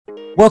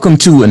Welcome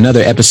to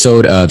another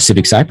episode of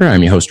Civic Cypher.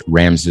 I'm your host,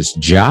 Ramses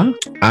Ja.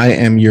 I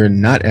am your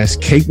not as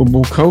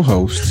capable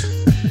co-host,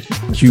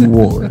 Q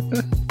Ward.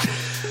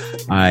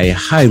 I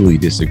highly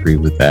disagree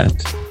with that,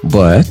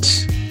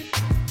 but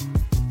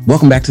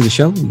welcome back to the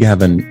show. We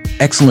have an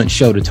excellent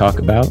show to talk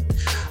about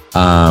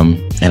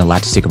and a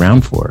lot to stick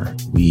around for.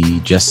 We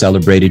just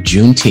celebrated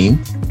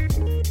Juneteenth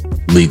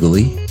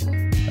legally,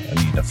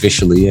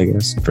 officially, I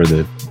guess,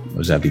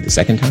 would that be the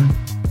second time?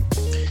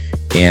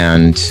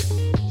 And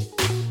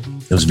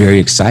it was very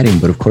exciting,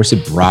 but of course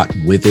it brought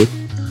with it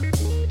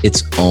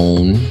its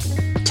own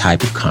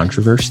type of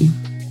controversy.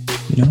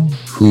 You know,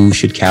 who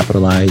should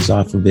capitalize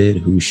off of it?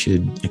 Who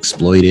should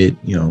exploit it?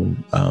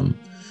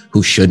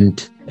 Who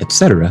shouldn't,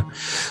 etc.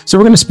 So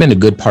we're going to spend a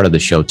good part of the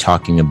show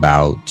talking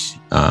about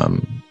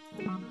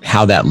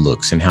how that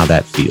looks and how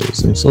that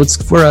feels. And so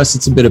for us,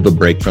 it's a bit of a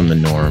break from the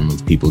norm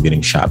of people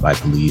getting shot by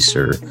police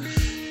or,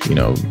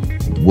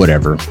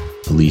 whatever.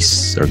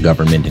 Police or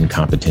government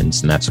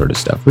incompetence and that sort of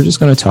stuff. We're just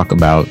going to talk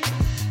about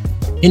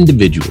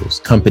individuals,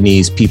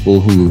 companies, people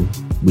who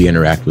we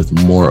interact with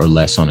more or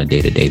less on a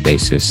day-to-day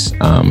basis.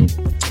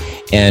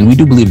 And we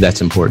do believe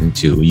that's important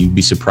too. You'd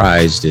be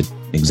surprised at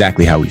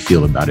exactly how we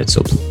feel about it.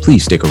 So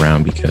please stick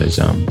around because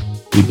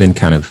we've been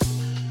kind of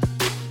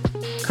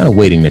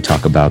waiting to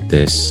talk about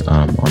this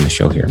on the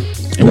show here.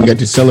 And we got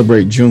to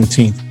celebrate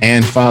Juneteenth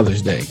and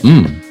Father's Day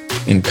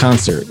in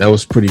concert. That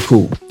was pretty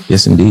cool.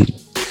 Yes, indeed.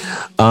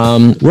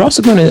 We're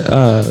also going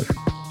to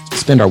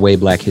spend our Way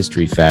Black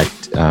History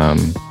Fact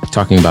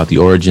talking about the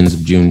origins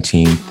of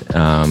Juneteenth.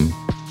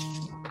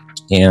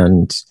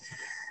 And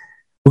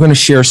we're going to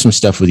share some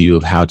stuff with you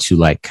of how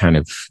to kind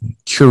of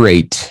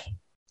curate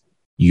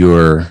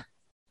your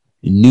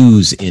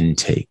news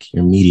intake,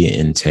 your media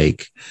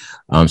intake,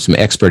 some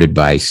expert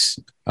advice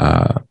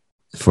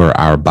for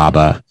our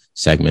Baba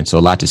segment. So a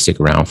lot to stick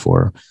around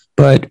for.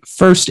 But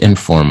first and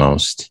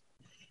foremost,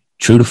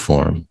 true to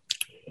form,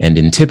 and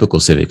in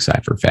typical Civic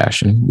Cypher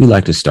fashion, we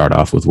like to start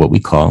off with what we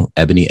call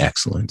Ebony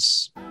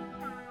Excellence.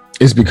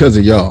 It's because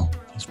of y'all.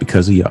 It's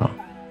because of y'all.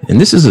 And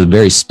this is a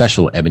very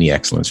special Ebony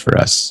Excellence for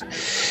us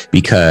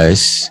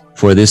because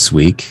for this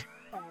week,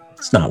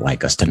 it's not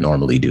like us to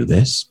normally do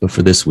this, but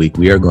for this week,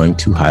 we are going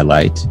to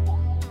highlight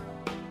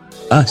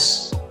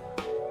us,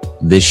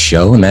 this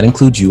show, and that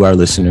includes you, our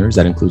listeners.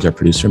 That includes our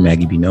producer,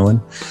 Maggie B.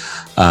 Nolan.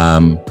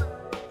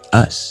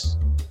 Us.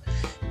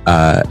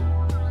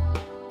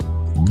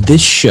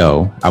 This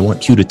show, I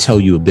want Q to tell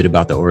you a bit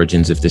about the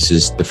origins if this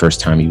is the first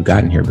time you've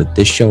gotten here, but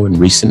this show in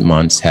recent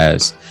months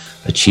has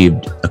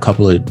achieved a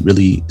couple of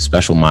really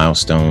special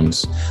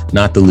milestones,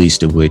 not the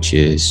least of which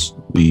is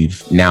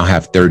we've now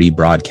have 30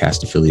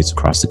 broadcast affiliates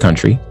across the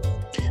country.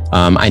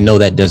 I know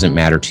that doesn't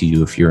matter to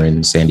you if you're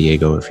in San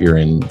Diego, if you're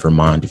in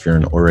Vermont, if you're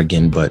in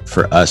Oregon, but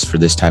for us, for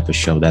this type of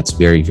show, that's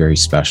very, very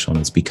special.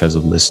 And it's because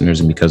of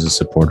listeners and because of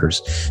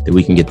supporters that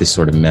we can get this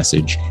sort of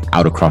message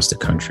out across the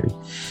country.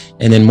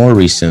 And then more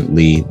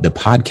recently, the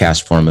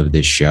podcast form of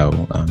this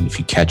show, if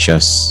you catch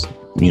us,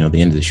 the end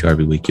of the show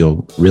every week,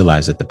 you'll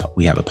realize that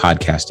we have a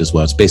podcast as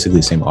well. It's basically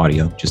the same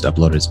audio, just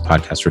uploaded as a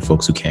podcast for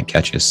folks who can't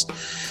catch us,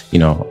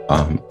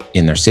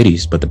 in their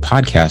cities. But the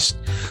podcast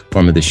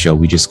form of the show,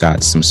 we just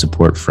got some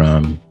support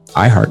from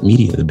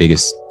iHeartMedia, the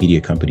biggest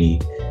media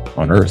company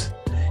on earth.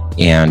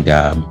 And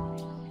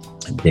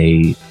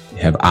they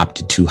have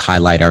opted to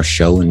highlight our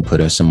show and put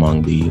us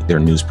among their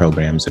news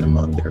programs and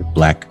among their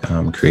Black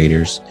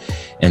creators.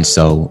 And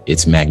so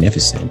it's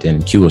magnificent.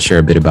 And Q will share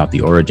a bit about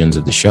the origins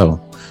of the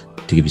show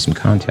to give you some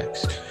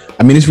context.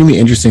 I mean, it's really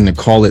interesting to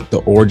call it the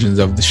origins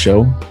of the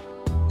show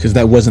because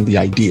that wasn't the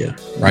idea,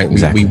 right?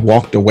 Exactly. We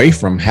walked away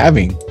from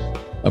having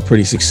a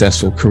pretty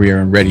successful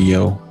career in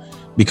radio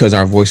because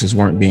our voices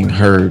weren't being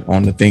heard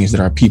on the things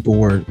that our people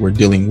were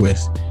dealing with.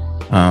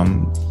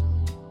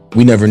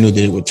 We never knew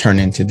that it would turn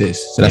into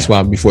this. So that's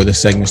why before the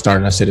segment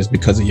started, I said, it's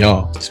because of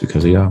y'all. It's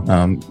because of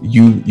y'all.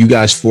 You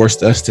guys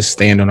forced us to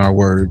stand on our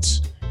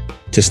words,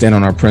 to stand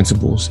on our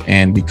principles.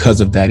 And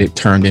because of that, it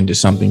turned into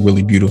something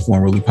really beautiful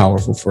and really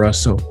powerful for us.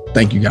 So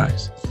thank you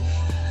guys.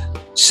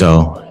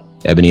 So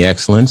Ebony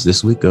Excellence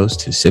this week goes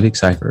to Civic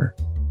Cypher.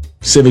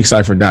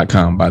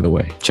 CivicCypher.com, by the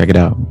way. Check it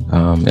out.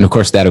 And of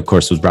course,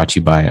 was brought to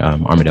you by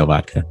Armadale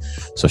Vodka.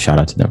 So shout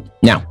out to them.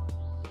 Now,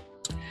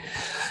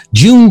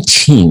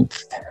 Juneteenth.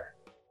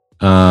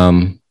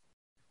 I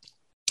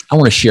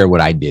want to share what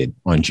I did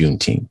on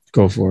Juneteenth.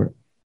 Go for it.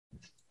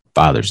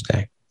 Father's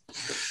Day.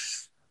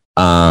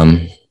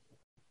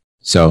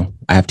 So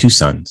I have two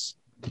sons.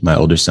 My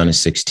older son is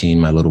 16.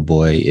 My little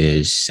boy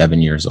is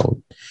 7 years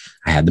old.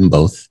 I had them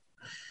both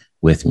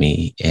with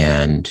me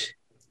and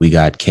we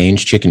got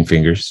Cane's chicken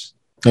fingers.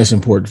 That's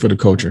important for the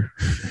culture.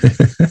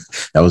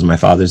 That was my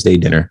Father's Day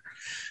dinner.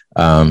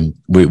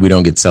 We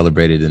don't get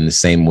celebrated in the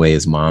same way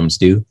as moms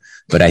do,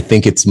 but I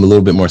think it's a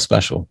little bit more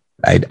special.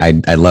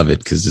 I love it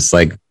because it's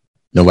like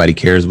nobody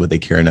cares, but they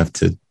care enough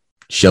to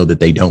show that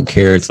they don't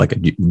care. It's like a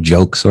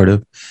joke sort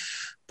of.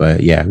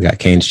 But yeah, we got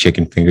Cane's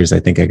chicken fingers. I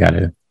think I got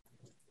a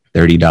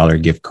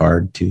 $30 gift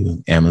card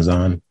to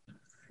Amazon.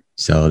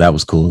 So that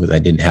was cool because I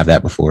didn't have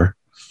that before.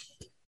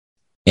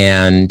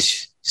 And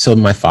so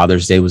my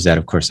Father's Day was that,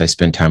 of course, I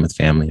spent time with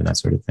family and that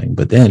sort of thing.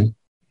 But then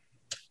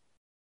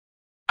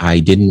I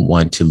didn't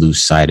want to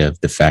lose sight of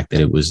the fact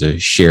that it was a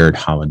shared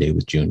holiday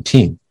with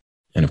Juneteenth.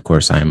 And of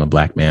course, I am a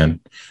Black man.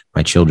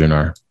 My children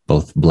are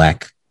both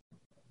Black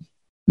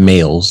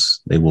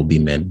males. They will be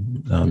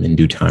men in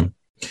due time.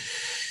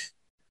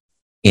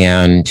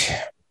 And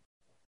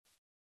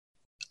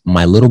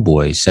my little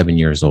boy, 7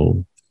 years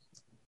old.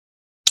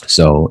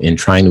 So in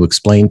trying to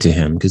explain to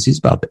him, because he's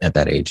about at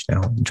that age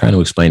now, I'm trying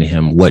to explain to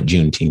him what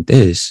Juneteenth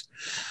is,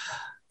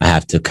 I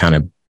have to kind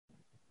of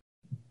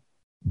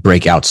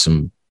break out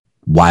some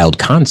wild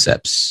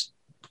concepts.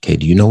 Okay,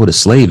 do you know what a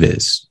slave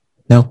is?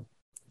 No.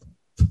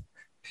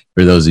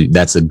 For those of you,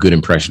 that's a good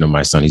impression of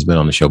my son. He's been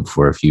on the show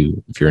before if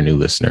you're a new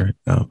listener.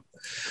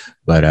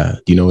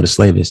 But do you know what a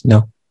slave is?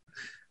 No.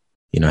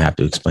 I have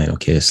to explain,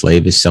 okay, a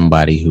slave is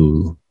somebody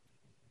who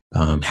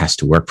has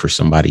to work for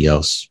somebody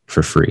else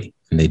for free.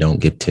 And they don't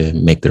get to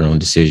make their own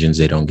decisions.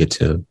 They don't get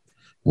to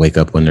wake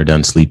up when they're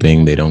done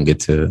sleeping. They don't get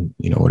to,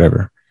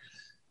 whatever.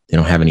 They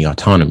don't have any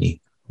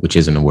autonomy, which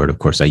isn't a word, of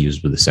course, I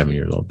use with a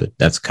 7-year-old, but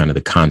that's kind of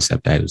the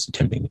concept I was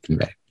attempting to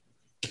convey.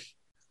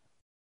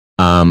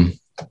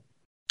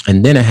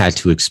 And then I had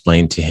to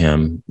explain to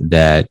him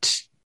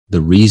that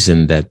the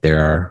reason that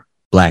there are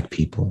Black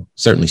people,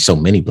 certainly so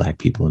many Black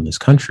people in this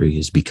country,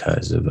 is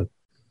because of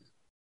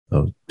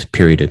a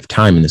period of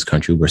time in this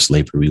country where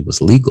slavery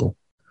was legal.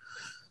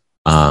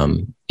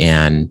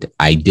 And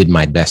I did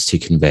my best to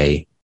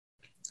convey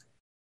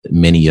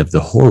many of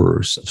the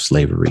horrors of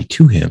slavery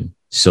to him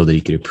so that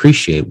he could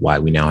appreciate why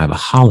we now have a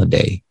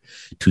holiday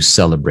to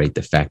celebrate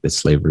the fact that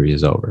slavery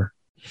is over.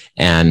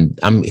 And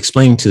I'm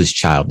explaining to this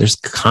child, there's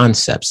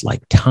concepts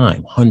like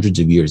time, hundreds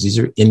of years. These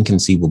are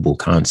inconceivable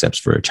concepts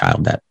for a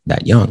child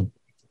that young.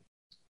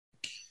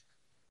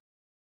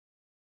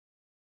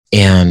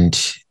 And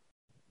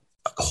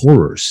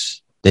horrors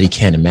that he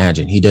can't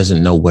imagine. He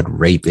doesn't know what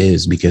rape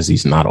is because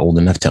he's not old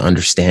enough to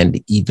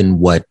understand even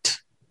what.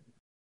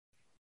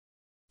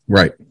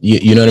 Right.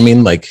 You know what I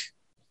mean? Like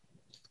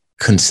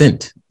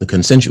consent, the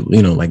consensual,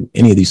 like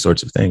any of these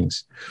sorts of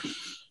things.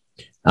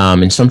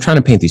 And so I'm trying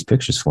to paint these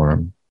pictures for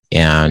him.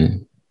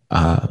 And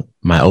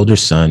my older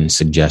son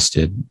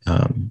suggested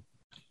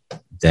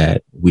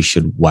that we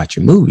should watch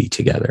a movie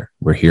together.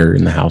 We're here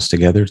in the house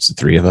together. It's the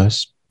three of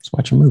us. Let's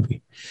watch a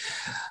movie.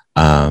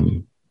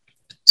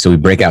 So we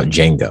break out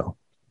Django.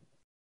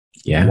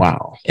 Yeah.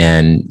 Wow.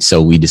 And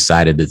so we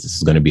decided that this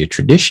is going to be a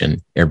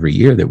tradition every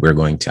year that we're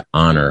going to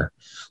honor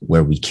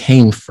where we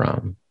came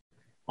from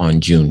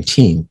on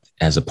Juneteenth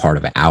as a part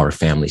of our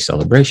family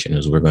celebration,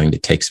 is we're going to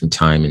take some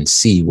time and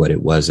see what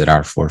it was that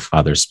our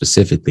forefathers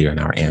specifically, and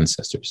our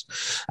ancestors,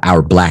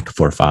 our Black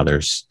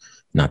forefathers,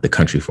 not the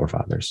country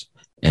forefathers,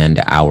 and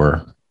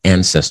our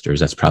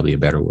ancestors, that's probably a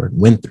better word,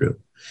 went through,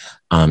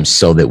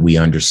 so that we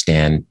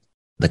understand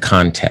the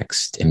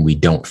context and we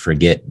don't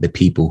forget the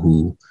people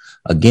who,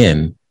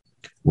 again,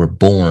 were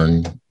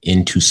born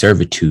into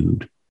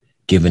servitude,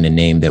 given a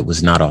name that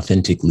was not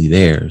authentically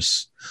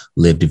theirs,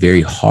 lived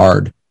very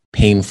hard,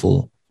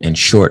 painful, and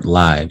short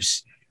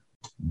lives,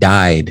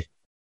 died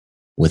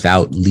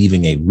without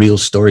leaving a real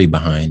story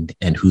behind,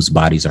 and whose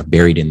bodies are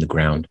buried in the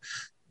ground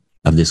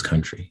of this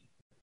country.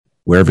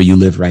 Wherever you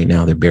live right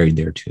now, they're buried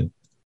there too.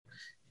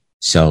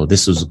 So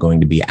this was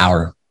going to be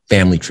our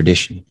family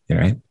tradition,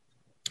 right?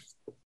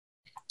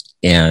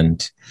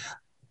 And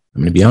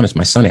I'm going to be honest,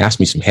 my son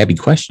asked me some heavy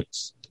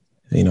questions.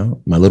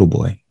 My little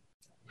boy.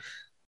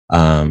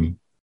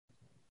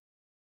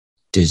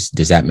 Does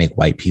that make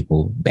white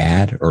people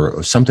bad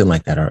or something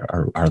like that?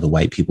 Are the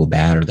white people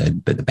bad, or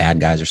the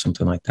bad guys or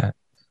something like that?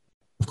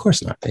 Of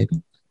course not,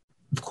 baby.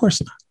 Of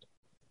course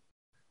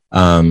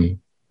not.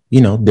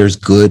 There's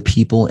good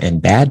people and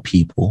bad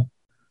people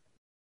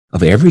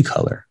of every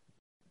color.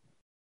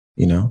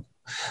 It's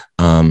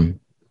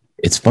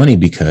funny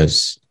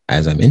because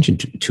as I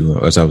mentioned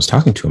as I was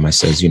talking to him, I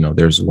says,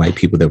 there's white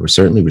people that were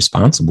certainly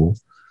responsible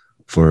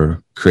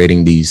for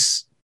creating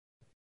these,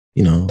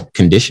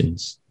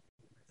 conditions.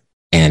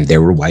 And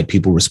there were white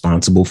people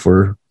responsible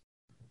for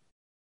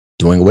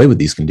doing away with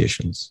these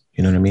conditions.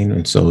 You know what I mean?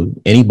 And so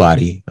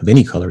anybody of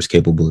any color is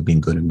capable of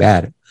being good and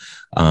bad.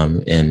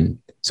 And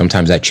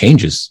sometimes that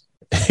changes,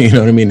 you know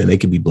what I mean? And they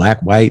could be Black,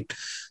 white,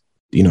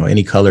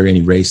 any color,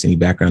 any race, any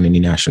background, any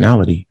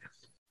nationality.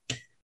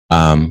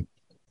 The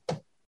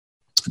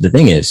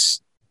thing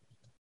is,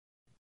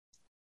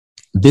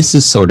 this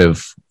is sort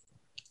of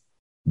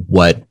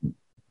what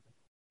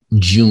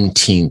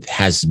Juneteenth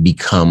has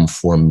become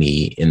for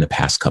me in the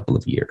past couple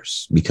of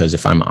years. Because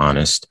if I'm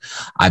honest,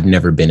 I've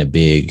never been a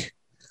big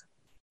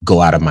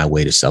go out of my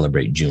way to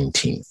celebrate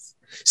Juneteenth.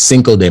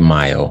 Cinco de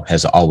Mayo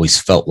has always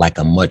felt like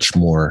a much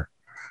more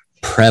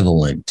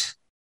prevalent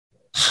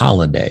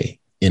holiday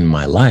in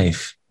my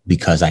life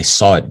because I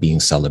saw it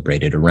being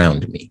celebrated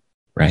around me,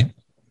 right?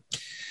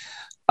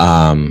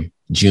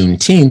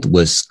 Juneteenth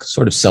was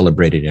sort of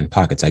celebrated in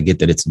pockets. I get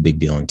that it's a big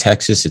deal in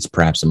Texas. It's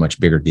perhaps a much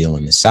bigger deal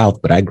in the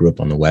South, but I grew up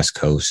on the West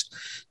Coast,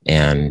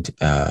 and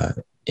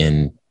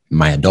in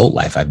my adult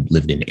life, I've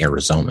lived in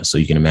Arizona. So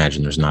you can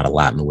imagine there's not a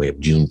lot in the way of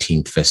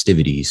Juneteenth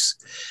festivities.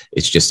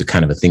 It's just a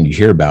kind of a thing you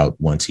hear about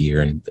once a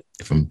year. And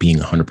if I'm being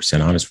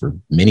 100% honest, for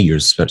many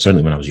years,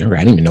 certainly when I was younger, I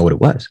didn't even know what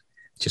it was.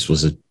 It just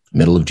was the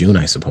middle of June,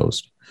 I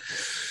suppose.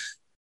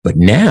 But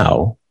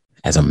now,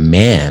 as a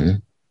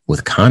man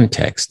with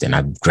context, and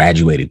I've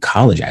graduated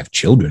college, I have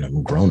children,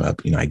 I'm grown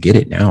up, I get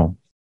it now.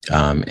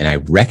 And I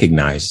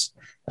recognize,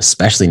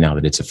 especially now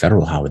that it's a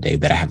federal holiday,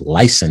 that I have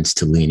license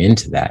to lean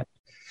into that.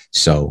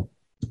 So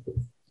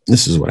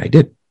this is what I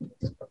did.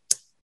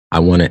 I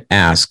want to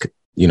ask,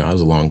 it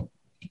was a long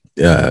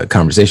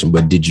conversation,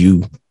 but did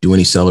you do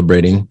any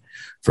celebrating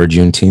for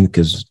Juneteenth?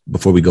 Because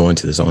before we go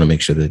into this, I want to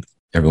make sure that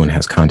everyone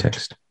has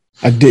context.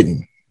 I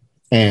didn't.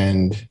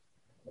 And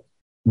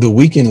the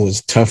weekend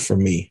was tough for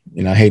me.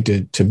 I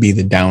hate to be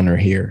the downer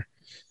here.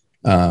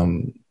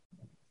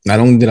 Not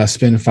only did I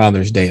spend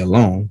Father's Day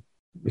alone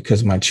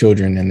because my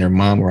children and their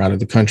mom were out of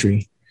the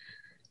country,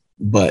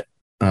 but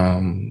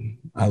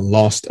I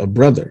lost a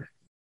brother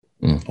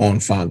on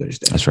Father's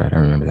Day. That's right. I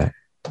remember that.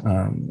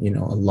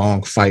 A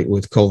long fight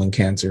with colon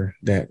cancer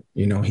that,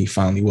 he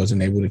finally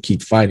wasn't able to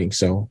keep fighting.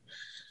 So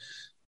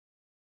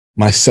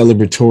my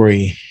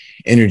celebratory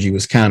energy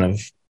was kind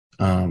of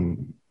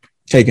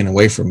taken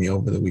away from me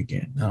over the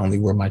weekend. Not only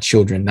were my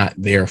children not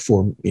there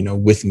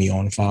with me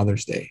on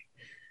Father's Day,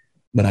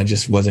 but I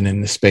just wasn't in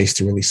the space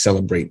to really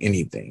celebrate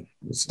anything.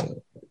 It was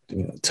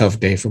a tough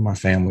day for my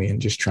family and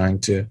just trying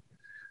to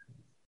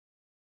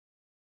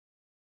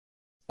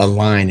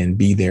align and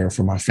be there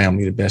for my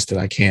family the best that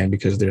I can,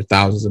 because they're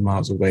thousands of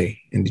miles away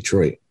in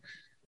Detroit.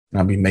 And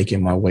I'll be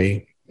making my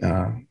way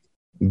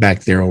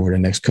back there over the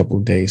next couple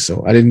of days.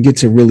 So I didn't get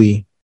to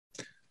really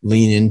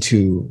lean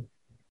into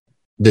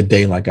the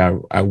day like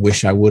I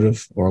wish I would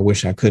have, or I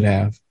wish I could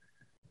have.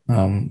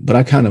 But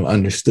I kind of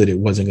understood it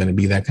wasn't going to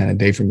be that kind of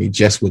day for me,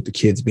 just with the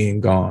kids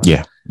being gone.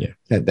 Yeah.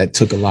 That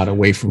took a lot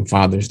away from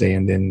Father's Day.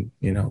 And then,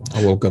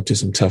 I woke up to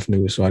some tough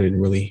news, so I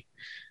didn't really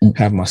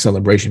have my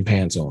celebration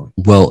pants on.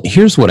 Well,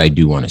 here's what I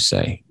do want to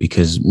say,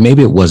 because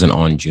maybe it wasn't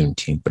on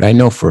Juneteenth, but I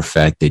know for a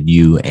fact that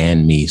you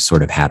and me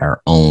sort of had our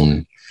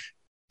own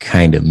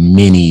kind of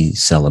mini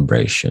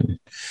celebration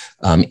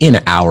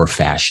in our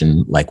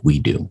fashion, like we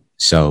do.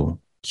 So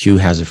Q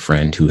has a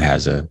friend who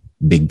has a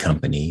big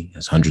company,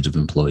 has hundreds of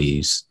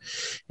employees,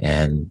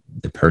 and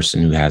the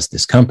person who has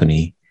this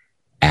company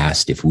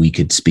asked if we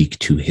could speak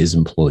to his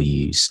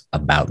employees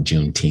about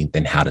Juneteenth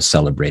and how to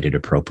celebrate it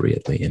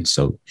appropriately. And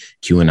so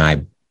Q and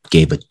I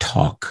gave a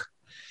talk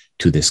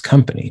to this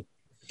company,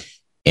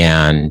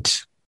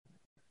 and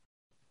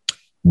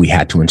we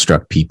had to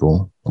instruct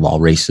people of all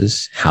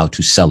races how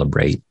to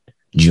celebrate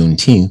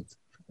Juneteenth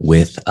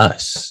with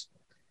us.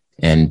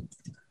 And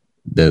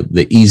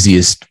the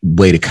easiest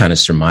way to kind of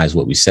surmise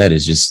what we said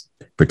is just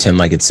pretend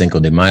like it's Cinco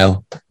de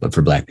Mayo, but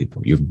for Black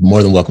people. You're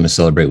more than welcome to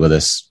celebrate with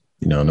us.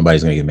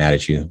 Nobody's going to get mad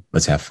at you.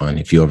 Let's have fun.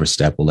 If you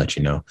overstep, we'll let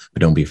you know,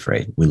 but don't be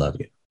afraid. We love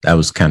you. That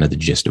was kind of the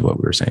gist of what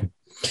we were saying.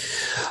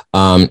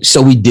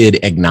 So we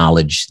did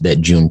acknowledge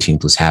that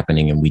Juneteenth was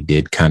happening, and we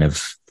did kind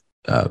of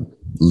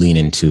lean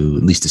into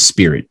at least the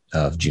spirit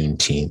of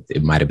Juneteenth.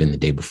 It might have been the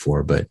day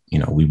before, but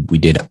we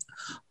did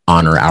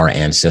honor our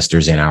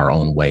ancestors in our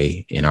own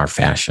way, in our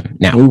fashion.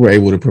 Now, we were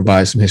able to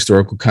provide some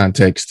historical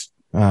context.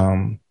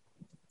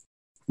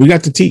 We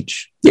got to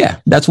teach. Yeah,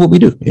 that's what we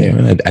do.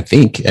 Yeah, I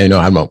think, I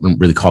don't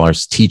really call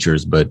ours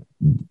teachers, but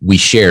we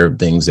share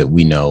things that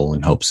we know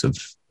in hopes of,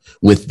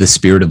 with the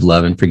spirit of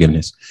love and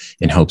forgiveness,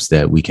 in hopes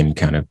that we can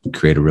kind of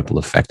create a ripple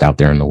effect out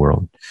there in the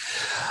world.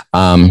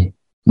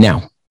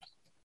 Now,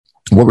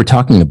 what we're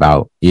talking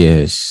about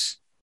is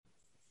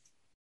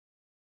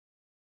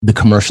the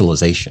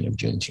commercialization of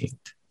Juneteenth,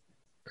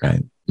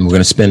 right? And we're going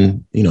to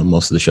spend,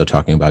 most of the show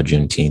talking about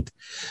Juneteenth.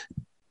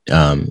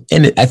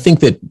 And I think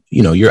that,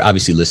 you're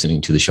obviously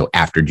listening to the show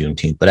after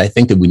Juneteenth, but I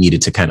think that we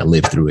needed to kind of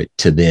live through it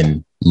to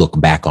then look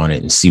back on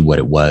it and see what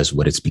it was,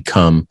 what it's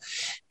become,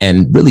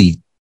 and really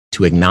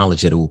to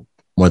acknowledge that it will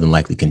more than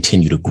likely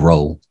continue to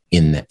grow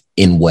in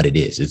what it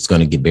is. It's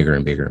going to get bigger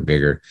and bigger and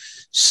bigger.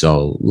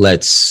 So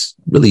let's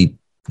really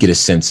get a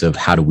sense of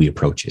how do we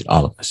approach it,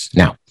 all of us.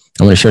 Now,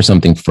 I'm going to share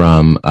something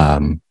from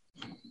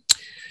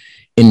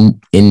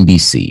in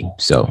NBC.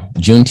 So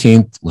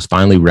Juneteenth was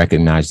finally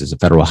recognized as a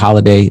federal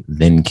holiday,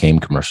 then came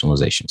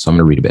commercialization. So I'm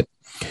going to read a bit.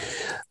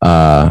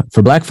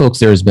 For Black folks,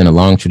 there has been a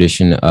long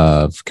tradition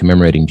of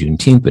commemorating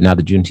Juneteenth, but now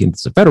that Juneteenth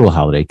is a federal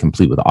holiday,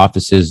 complete with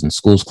offices and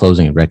schools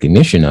closing in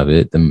recognition of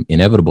it, the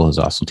inevitable has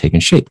also taken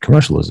shape: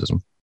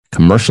 commercialism.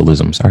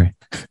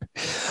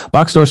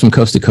 Box stores from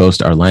coast to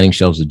coast are lining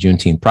shelves with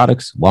Juneteenth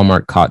products.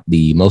 Walmart caught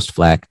the most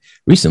flack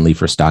recently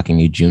for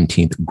stocking a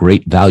Juneteenth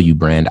Great Value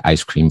brand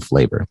ice cream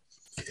flavor.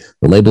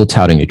 The label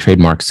touting a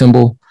trademark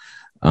symbol.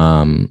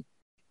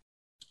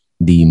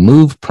 The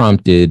move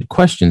prompted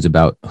questions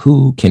about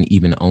who can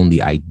even own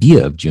the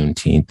idea of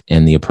Juneteenth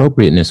and the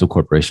appropriateness of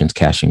corporations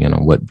cashing in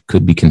on what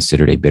could be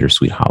considered a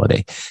bittersweet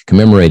holiday,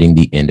 commemorating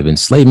the end of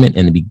enslavement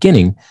and the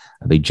beginning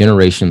of a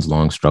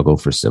generations-long struggle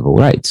for civil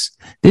rights.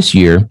 This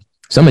year,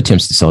 some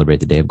attempts to celebrate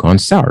the day have gone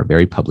sour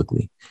very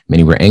publicly.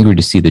 Many were angry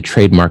to see the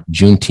trademark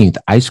Juneteenth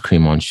ice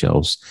cream on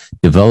shelves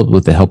developed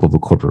with the help of a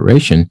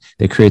corporation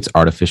that creates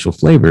artificial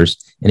flavors,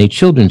 and a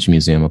children's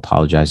museum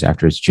apologized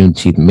after its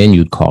Juneteenth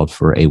menu called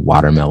for a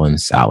watermelon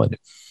salad.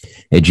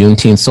 A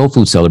Juneteenth soul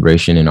food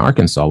celebration in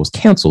Arkansas was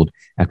canceled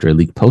after a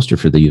leaked poster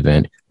for the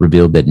event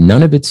revealed that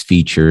none of its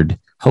featured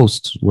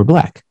hosts were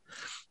Black.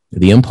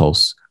 The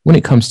impulse, when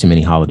it comes to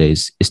many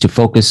holidays, is to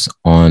focus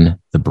on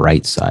the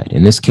bright side.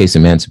 In this case,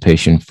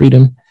 emancipation,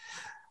 freedom,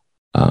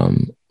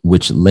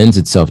 which lends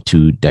itself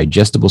to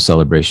digestible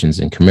celebrations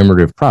and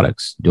commemorative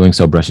products. Doing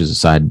so brushes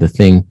aside the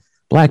thing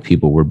Black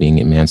people were being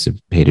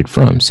emancipated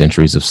from,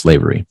 centuries of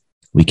slavery.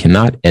 We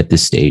cannot at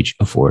this stage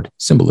afford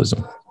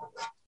symbolism.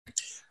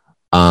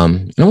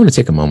 And I want to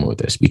take a moment with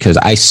this because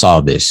I saw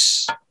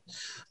this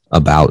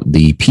about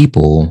the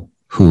people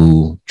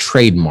who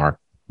trademarked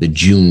the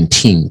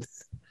Juneteenth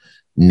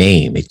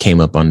name. It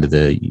came up under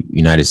the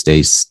United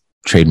States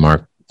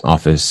Trademark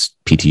Office,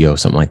 PTO,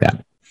 something like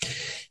that.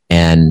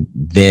 And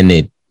then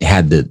it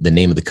had the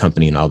name of the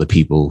company and all the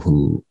people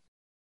who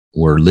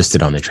were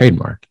listed on the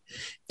trademark.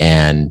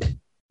 And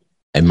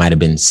it might have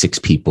been 6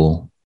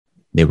 people.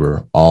 They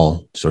were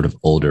all sort of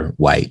older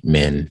white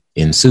men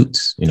in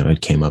suits. You know,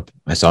 it came up.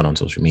 I saw it on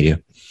social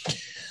media.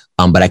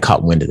 But I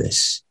caught wind of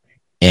this.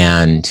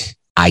 And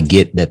I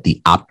get that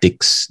the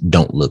optics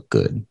don't look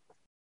good,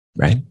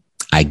 right?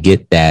 I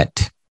get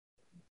that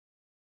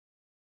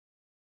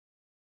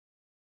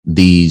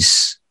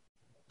these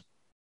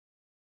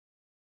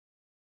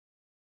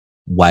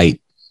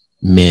white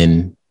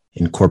men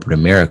in corporate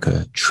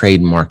America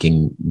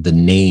trademarking the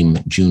name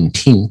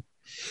Juneteenth.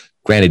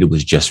 Granted, it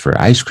was just for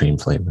ice cream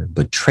flavor,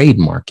 but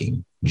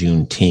trademarking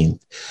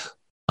Juneteenth,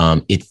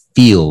 it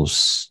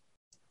feels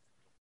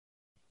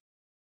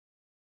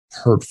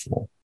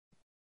hurtful.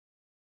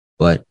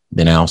 But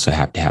then I also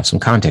have to have some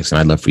context, and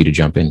I'd love for you to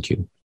jump in,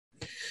 Q.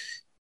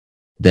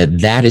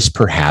 That is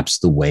perhaps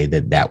the way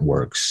that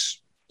works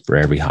for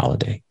every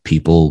holiday.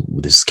 People,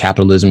 this is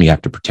capitalism. You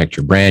have to protect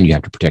your brand. You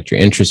have to protect your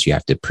interests. You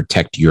have to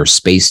protect your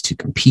space to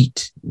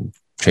compete.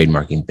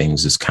 Trademarking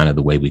things is kind of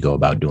the way we go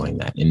about doing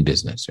that in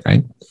business,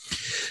 right?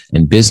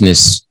 And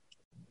business,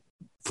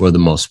 for the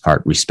most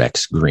part,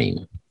 respects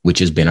green, which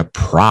has been a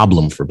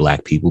problem for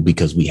Black people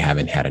because we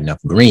haven't had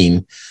enough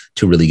green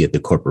to really get the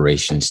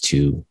corporations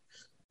to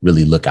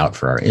really look out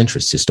for our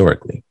interests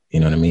historically. You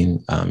know what I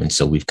mean? And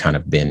so we've kind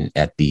of been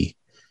at the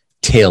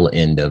tail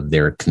end of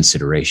their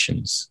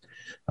considerations,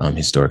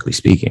 historically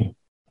speaking.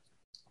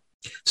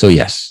 So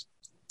yes,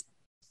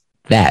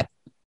 that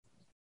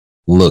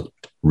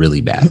looked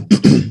really bad.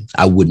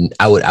 I wouldn't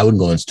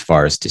go as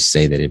far as to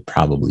say that it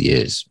probably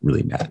is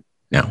really bad.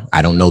 Now,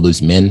 I don't know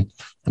those men.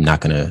 I'm not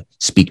going to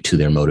speak to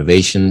their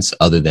motivations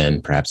other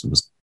than perhaps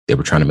they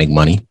were trying to make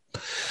money.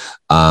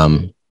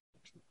 But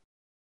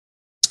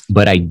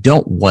I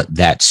don't want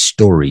that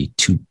story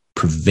to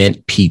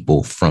prevent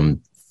people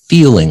from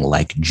feeling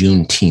like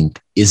Juneteenth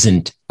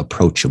isn't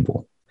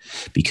approachable,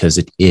 because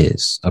it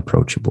is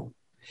approachable.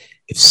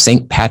 If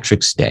St.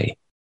 Patrick's Day,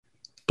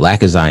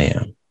 Black as I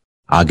am,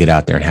 I'll get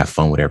out there and have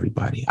fun with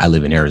everybody. I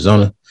live in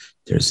Arizona.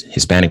 There's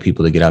Hispanic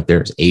people that get out there.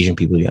 There's Asian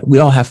people. We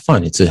all have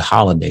fun. It's a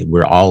holiday.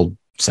 We're all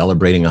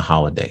celebrating a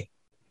holiday.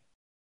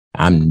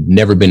 I've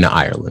never been to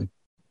Ireland.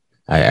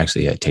 I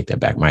take that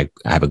back. I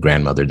have a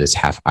grandmother that's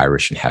half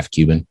Irish and half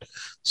Cuban.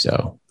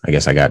 So I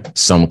guess I got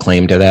some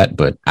claim to that,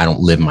 but I don't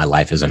live my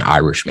life as an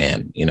Irish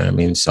man. You know what I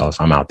mean? So if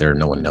I'm out there,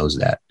 no one knows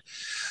that.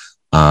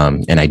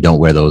 And I don't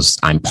wear those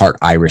I'm part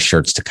Irish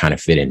shirts to kind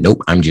of fit in.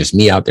 Nope. I'm just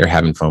me out there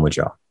having fun with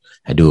y'all.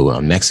 I do it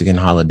on Mexican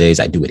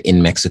holidays. I do it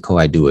in Mexico.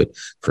 I do it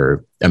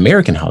for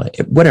American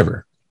holiday,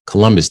 whatever.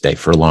 Columbus Day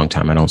for a long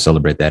time. I don't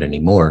celebrate that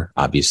anymore,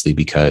 obviously,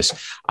 because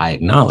I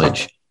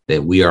acknowledge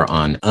that we are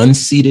on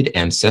unceded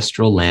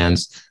ancestral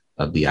lands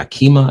of the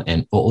Yakima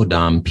and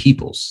O'odham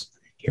peoples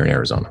here in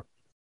Arizona.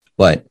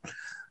 But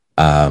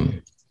for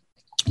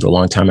a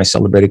long time, I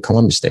celebrated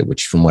Columbus Day,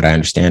 which from what I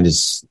understand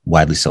is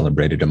widely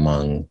celebrated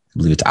among, I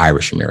believe it's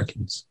Irish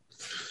Americans.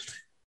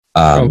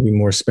 Probably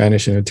more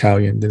Spanish and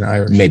Italian than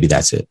Irish. Maybe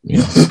that's it. You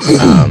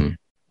know?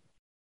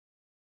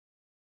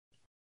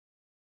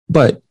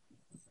 But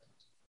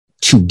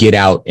to get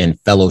out and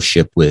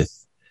fellowship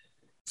with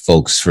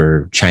folks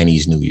for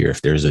Chinese New Year,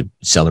 if there's a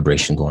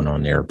celebration going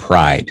on there,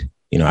 Pride,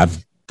 you know,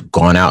 I've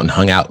gone out and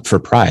hung out for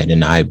Pride,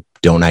 and I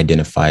don't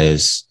identify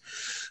as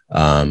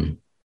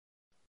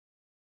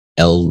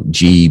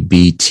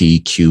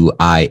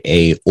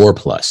LGBTQIA or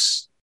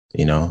plus.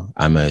 You know,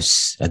 I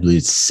believe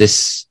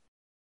it's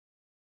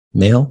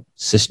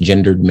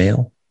cisgendered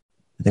male.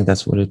 I think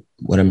that's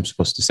what I'm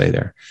supposed to say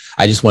there.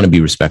 I just want to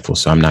be respectful,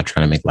 so I'm not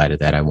trying to make light of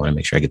that. I want to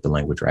make sure I get the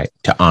language right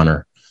to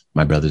honor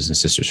my brothers and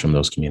sisters from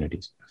those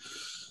communities.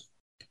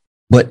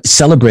 But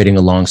celebrating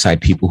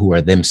alongside people who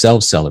are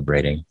themselves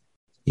celebrating,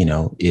 you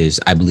know,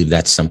 I believe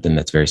that's something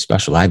that's very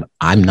special.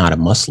 I'm not a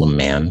Muslim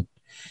man,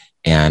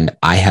 and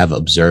I have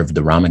observed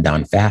the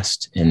Ramadan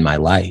fast in my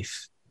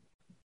life,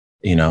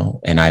 you know,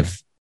 and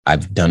I've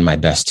done my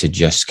best to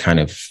just kind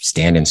of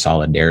stand in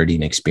solidarity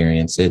and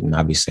experience it. And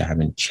obviously I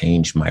haven't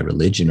changed my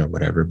religion or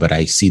whatever, but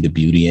I see the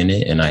beauty in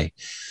it. And I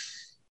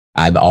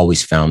I've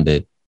always found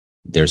that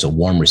there's a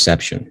warm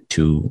reception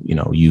to,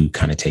 you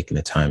kind of taking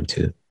the time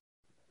to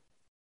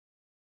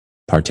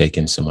partake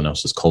in someone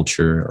else's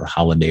culture or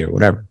holiday or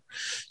whatever.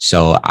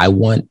 So I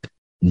want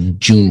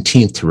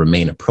Juneteenth to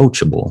remain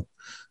approachable,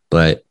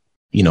 but,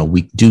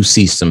 we do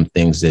see some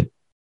things that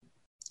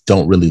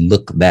don't really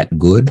look that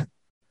good.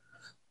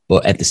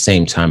 But at the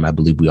same time, I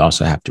believe we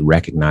also have to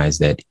recognize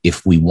that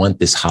if we want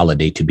this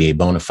holiday to be a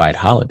bona fide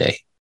holiday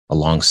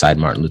alongside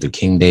Martin Luther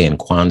King Day and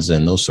Kwanzaa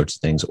and those sorts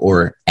of things,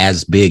 or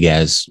as big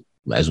as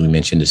we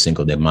mentioned, a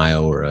Cinco de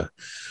Mayo or a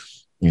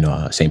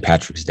St.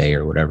 Patrick's Day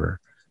or whatever,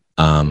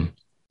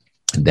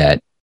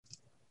 that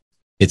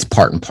it's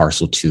part and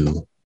parcel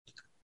to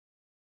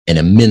an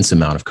immense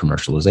amount of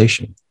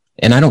commercialization.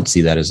 And I don't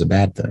see that as a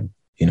bad thing,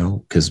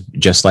 because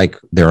just like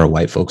there are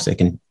white folks that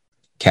can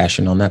cash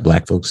in on that,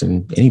 black folks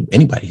and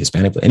anybody,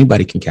 Hispanic,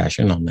 anybody can cash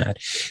in on that,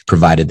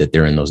 provided that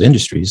they're in those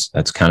industries.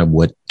 That's kind of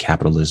what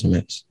capitalism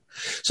is.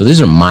 So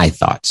these are my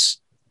thoughts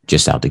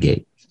just out the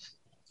gate.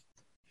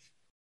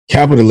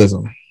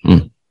 Capitalism.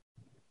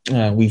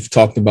 We've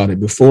talked about it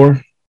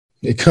before.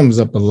 It comes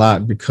up a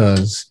lot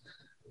because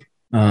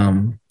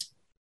I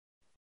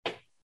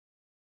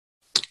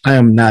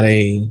am not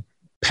a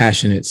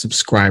passionate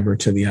subscriber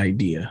to the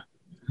idea.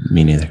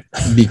 Me neither.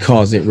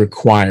 Because it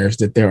requires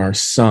that there are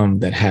some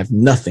that have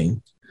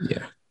nothing.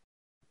 Yeah.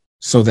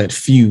 So that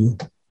few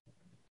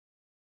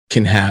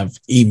can have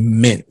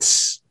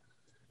immense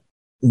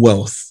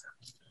wealth.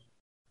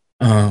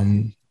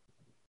 And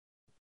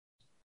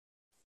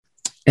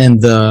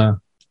the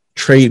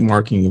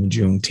trademarking of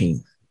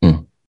Juneteenth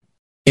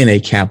in a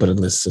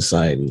capitalist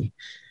society,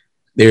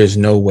 there's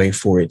no way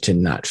for it to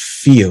not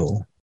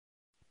feel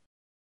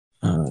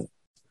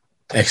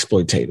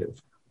exploitative.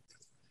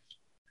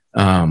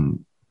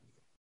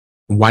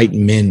 White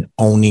men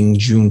owning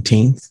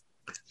Juneteenth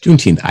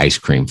ice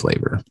cream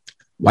flavor.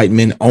 White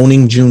men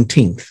owning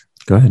Juneteenth.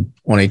 Go ahead.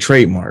 On a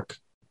trademark.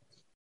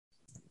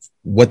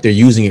 What they're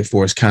using it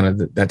for is kind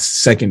of that's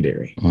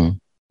secondary.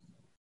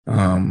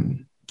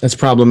 That's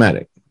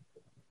problematic.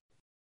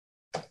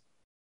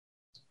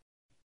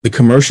 The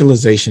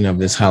commercialization of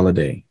this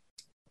holiday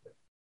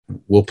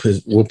will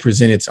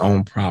present its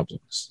own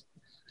problems.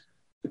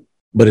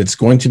 But it's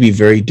going to be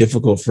very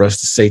difficult for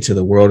us to say to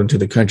the world and to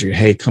the country,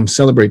 hey, come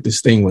celebrate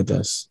this thing with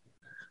us,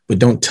 but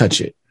don't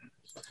touch it.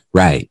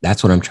 Right.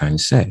 That's what I'm trying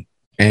to say.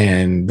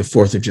 And the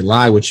 4th of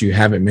July, which you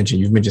haven't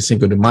mentioned, you've mentioned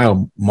Cinco de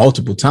Mayo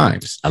multiple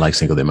times. I like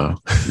Cinco de Mayo.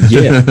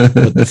 Yeah.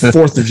 But the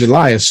 4th of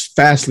July is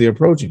fastly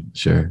approaching.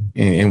 Sure.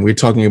 And we're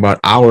talking about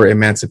our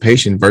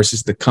emancipation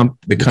versus the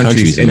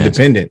country's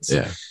independence.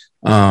 Yeah.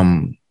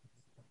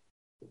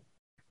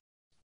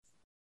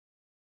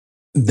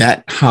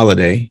 That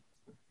holiday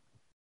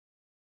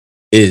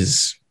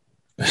is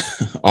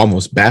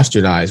almost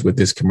bastardized with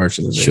this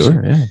commercialization.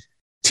 Sure, yeah.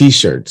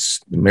 T-shirts,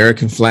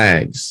 American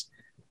flags.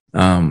 Go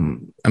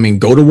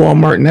to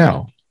Walmart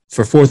now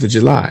for 4th of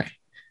July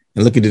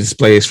and look at the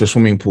displays for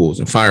swimming pools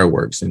and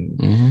fireworks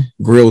and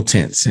grill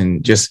tents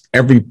and just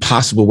every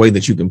possible way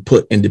that you can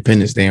put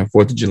Independence Day and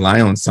 4th of July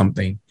on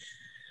something.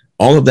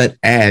 All of that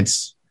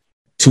adds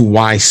to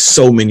why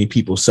so many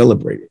people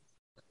celebrate it.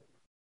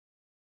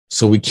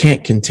 So we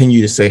can't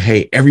continue to say,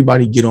 hey,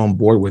 everybody get on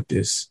board with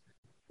this.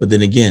 But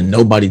then again,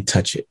 nobody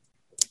touch it.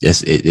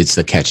 Yes, it's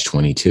the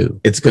catch-22.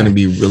 It's going to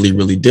be really,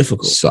 really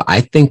difficult. So I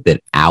think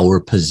that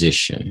our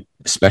position,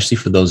 especially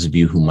for those of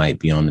you who might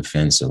be on the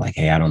fence or like,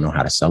 hey, I don't know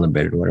how to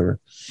celebrate it or whatever,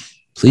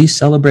 please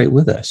celebrate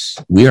with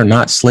us. We are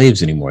not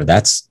slaves anymore.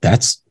 Let's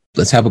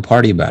have a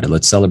party about it.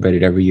 Let's celebrate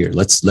it every year.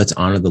 Let's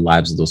honor the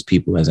lives of those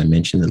people, as I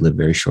mentioned, that live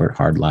very short,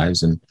 hard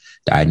lives and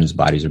died and whose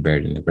bodies are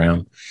buried in the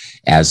ground.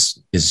 As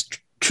is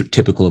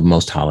typical of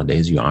most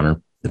holidays, you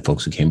honor the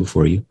folks who came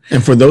before you.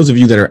 And for those of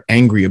you that are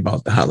angry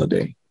about the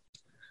holiday,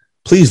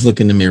 please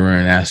look in the mirror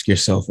and ask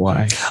yourself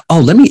why. Oh,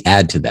 let me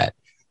add to that.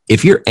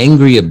 If you're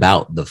angry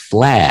about the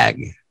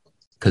flag,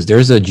 because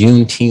there's a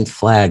Juneteenth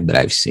flag that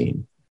I've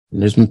seen, and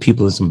there's been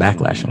people with some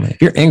backlash on it.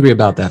 If you're angry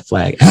about that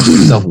flag, ask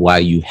yourself why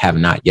you have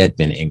not yet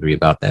been angry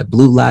about that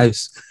Blue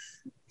Lives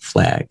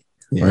flag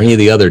or any of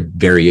the other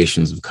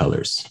variations of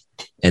colors.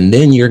 And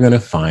then you're going to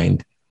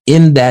find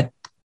in that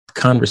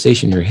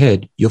conversation in your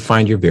head, you'll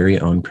find your very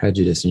own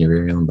prejudice and your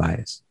very own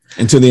bias.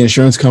 And to the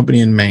insurance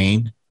company in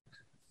Maine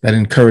that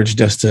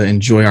encouraged us to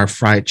enjoy our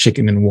fried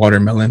chicken and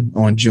watermelon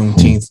on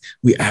Juneteenth,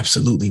 we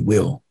absolutely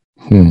will.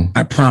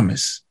 I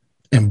promise.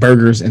 And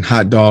burgers and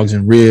hot dogs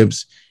and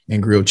ribs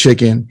and grilled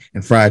chicken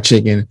and fried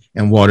chicken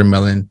and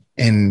watermelon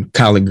and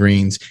collard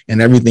greens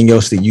and everything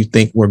else that you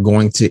think we're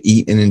going to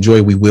eat and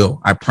enjoy, we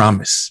will. I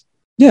promise.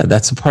 Yeah,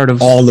 that's a part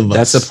of all of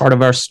us. That's a part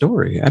of our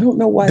story. I don't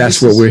know why.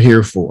 That's what we're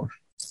here for.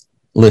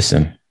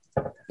 Listen,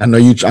 I know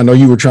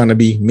you were trying to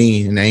be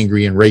mean and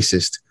angry and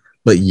racist,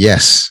 but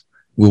yes,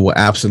 we will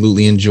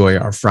absolutely enjoy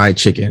our fried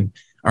chicken,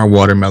 our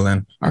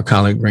watermelon, our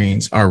collard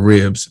greens, our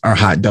ribs, our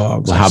hot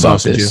dogs, our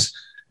sausages,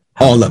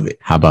 all of it.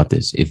 How about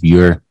this? If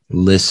you're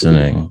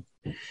listening,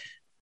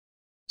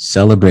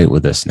 celebrate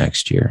with us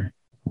next year.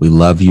 We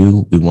love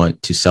you. We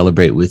want to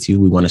celebrate with you.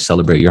 We want to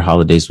celebrate your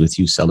holidays with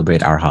you,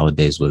 celebrate our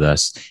holidays with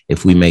us.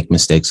 If we make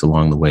mistakes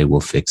along the way,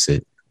 we'll fix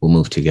it. We'll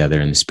move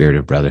together in the spirit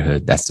of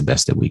brotherhood. That's the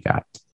best that we got.